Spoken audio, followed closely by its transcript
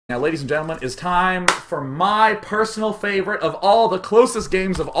Now, ladies and gentlemen, it's time for my personal favorite of all the closest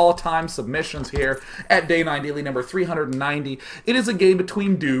games of all time submissions here at Day 9 Daily number 390. It is a game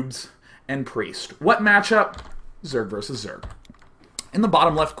between Doobs and Priest. What matchup? Zerg versus Zerg. In the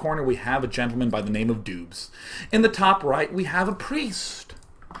bottom left corner, we have a gentleman by the name of Doobs. In the top right, we have a Priest.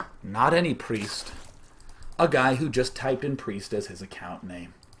 Not any Priest. A guy who just typed in Priest as his account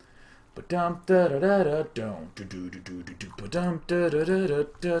name. Hey,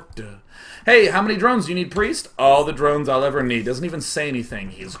 how many drones do you need, Priest? All the drones I'll ever need. Doesn't even say anything.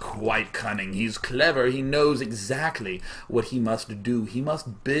 He's quite cunning. He's clever. He knows exactly what he must do. He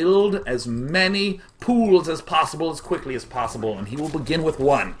must build as many pools as possible, as quickly as possible, and he will begin with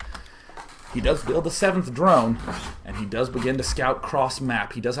one. He does build the 7th drone, and he does begin to scout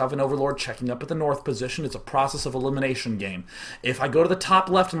cross-map. He does have an Overlord checking up at the north position. It's a process of elimination game. If I go to the top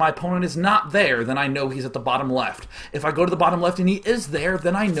left and my opponent is not there, then I know he's at the bottom left. If I go to the bottom left and he is there,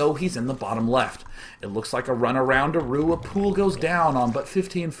 then I know he's in the bottom left. It looks like a run around a roo. A pool goes down on but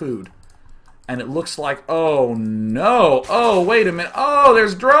 15 food. And it looks like, oh no, oh wait a minute, oh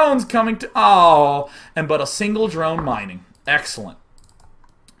there's drones coming to, oh, and but a single drone mining. Excellent.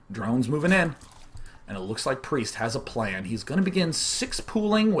 Drones moving in, and it looks like Priest has a plan. He's going to begin 6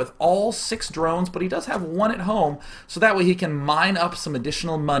 pooling with all 6 drones, but he does have 1 at home, so that way he can mine up some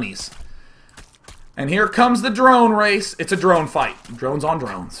additional monies. And here comes the drone race. It's a drone fight. Drones on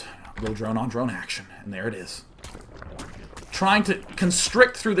drones. A little drone on drone action, and there it is. Trying to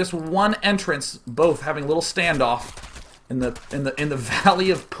constrict through this one entrance, both having a little standoff in the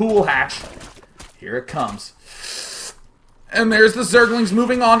valley of Pool Hatch. Here it comes. And there's the Zerglings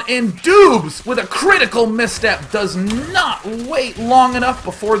moving on in. Doobs, with a critical misstep, does not wait long enough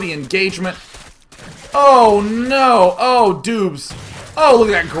before the engagement. Oh no, oh Doobs. Oh, look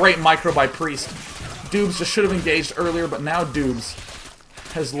at that great micro by Priest. Doobs just should have engaged earlier, but now Doobs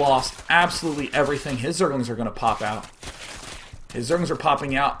has lost absolutely everything. His Zerglings are going to pop out. His Zerglings are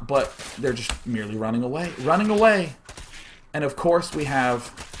popping out, but they're just merely running away. Running away. And of course we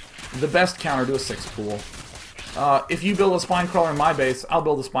have the best counter to a 6 pool. If you build a spine crawler in my base, I'll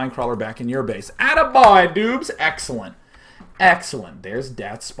build a spine crawler back in your base. Attaboy, Doobs! Excellent. Excellent. There's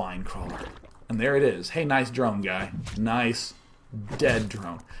that spine crawler. And there it is. Hey, nice drone, guy. Nice. Dead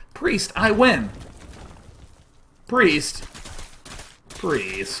drone. Priest, I win. Priest.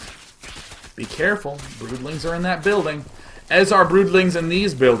 Priest. Be careful. Broodlings are in that building. As are broodlings in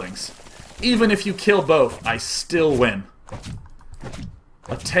these buildings. Even if you kill both, I still win.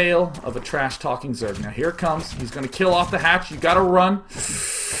 A tale of a trash-talking Zerg. Now here it comes. He's going to kill off the hatch. You got to run.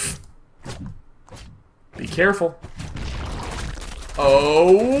 Be careful.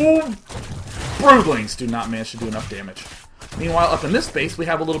 Oh! Broodlings do not manage to do enough damage. Meanwhile, up in this base, we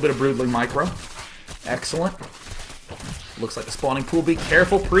have a little bit of Broodling micro. Excellent. Looks like a spawning pool. Be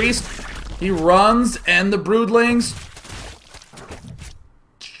careful, Priest. He runs, and the Broodlings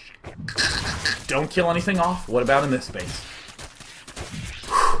don't kill anything off. What about in this base?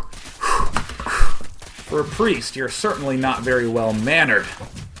 For a Priest, you're certainly not very well mannered.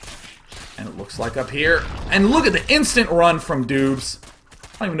 And it looks like up here. And look at the instant run from Doobs.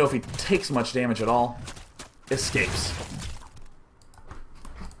 I don't even know if he takes much damage at all. Escapes.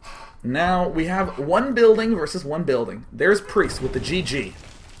 Now we have 1 building versus 1 building. There's Priest with the GG.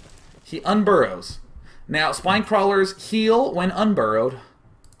 He unburrows. Now, spine crawlers heal when unburrowed.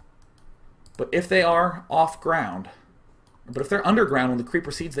 But if they are off ground... But if they're underground when the creep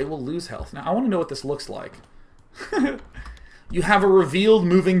proceeds, they will lose health. Now, I want to know what this looks like. You have a revealed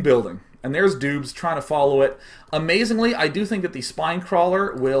moving building. And there's Doobs trying to follow it. Amazingly, I do think that the spine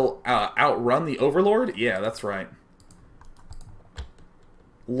crawler will outrun the Overlord. Yeah, that's right.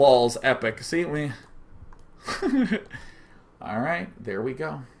 Lol's epic. See, we... Alright, there we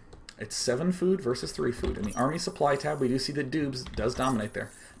go. It's 7 food versus 3 food. In the army supply tab, we do see that Doobs does dominate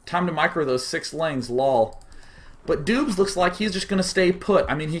there. Time to micro those 6 lanes, lol. But Doobs looks like he's just going to stay put.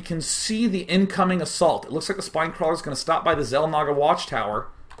 I mean, he can see the incoming assault. It looks like the spine crawler is going to stop by the Xel'Naga watchtower.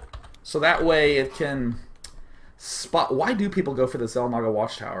 So that way it can spot... Why do people go for the Xel'Naga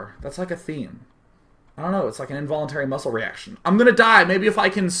watchtower? That's like a theme. I don't know. It's like an involuntary muscle reaction. I'm going to die. Maybe if I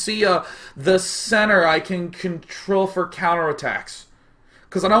can see the center, I can control for counterattacks.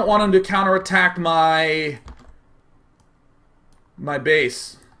 Because I don't want him to counterattack my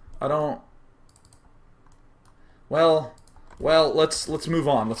base. I don't... Well, let's move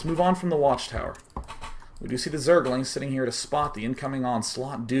on. Let's move on from the watchtower. We do see the Zerglings sitting here to spot the incoming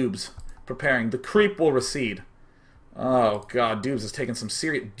onslaught. Doobs preparing. The creep will recede. Oh god, Doobs is taking some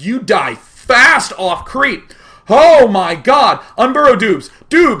serious... You die fast off creep! Oh my god! Unburrow Doobs!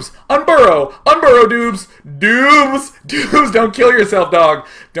 Doobs! Unburrow! Unburrow Doobs! Doobs! Doobs! Don't kill yourself, dog!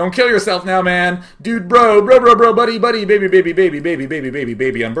 Don't kill yourself now, man! Dude, bro, buddy, buddy, baby,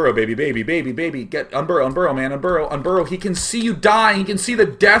 Unburrow, baby, get Unburrow, man, Unburrow, he can see you dying, he can see the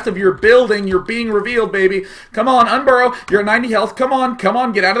death of your building, you're being revealed, baby. Come on, Unburrow, you're at 90 health, come on,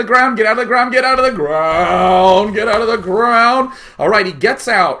 get out of the ground, get out of the ground, get out of the ground, get out of the ground! Alright, he gets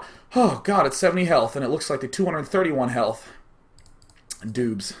out. Oh, God, it's 70 health, and it looks like the 231 health.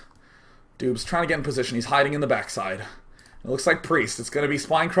 Doobs, trying to get in position. He's hiding in the backside. It looks like Priest. It's going to be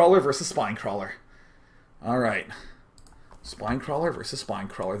Spinecrawler versus Spinecrawler. All right. Spinecrawler versus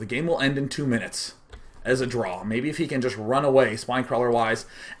Spinecrawler. The game will end in 2 minutes as a draw. Maybe if he can just run away, Spinecrawler-wise.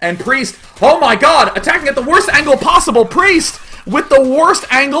 And Priest, oh my god, attacking at the worst angle possible. Priest with the worst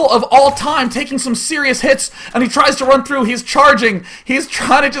angle of all time, taking some serious hits, and he tries to run through. He's charging. He's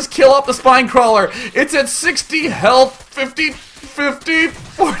trying to just kill off the Spinecrawler. It's at 60 health, 50,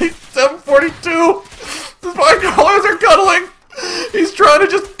 47, 42. The Spinecrawlers are cuddling. He's trying to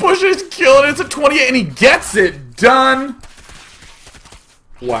just push it, kill it. It's at 28, and he gets it done.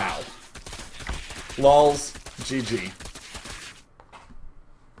 Wow. Lols. GG.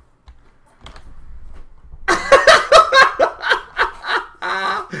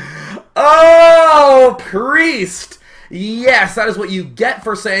 Oh, Priest! Yes, that is what you get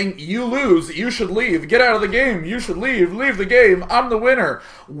for saying, you lose, you should leave, get out of the game, you should leave the game, I'm the winner.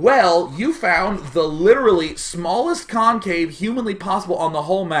 Well, you found the literally smallest concave humanly possible on the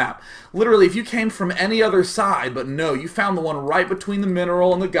whole map. Literally, if you came from any other side, but no, you found the one right between the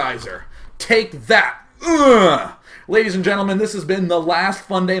mineral and the geyser. Take that! Ugh. Ladies and gentlemen, this has been the last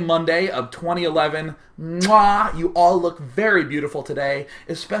Funday Monday of 2011. Mwah! You all look very beautiful today,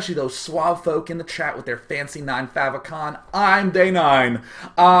 especially those suave folk in the chat with their fancy 9 favicon. I'm Day9.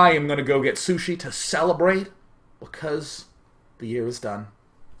 I am going to go get sushi to celebrate because the year is done.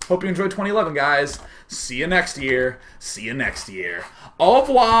 Hope you enjoyed 2011, guys. See you next year. See you next year. Au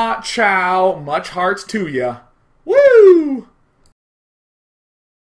revoir. Ciao. Much hearts to ya. Woo!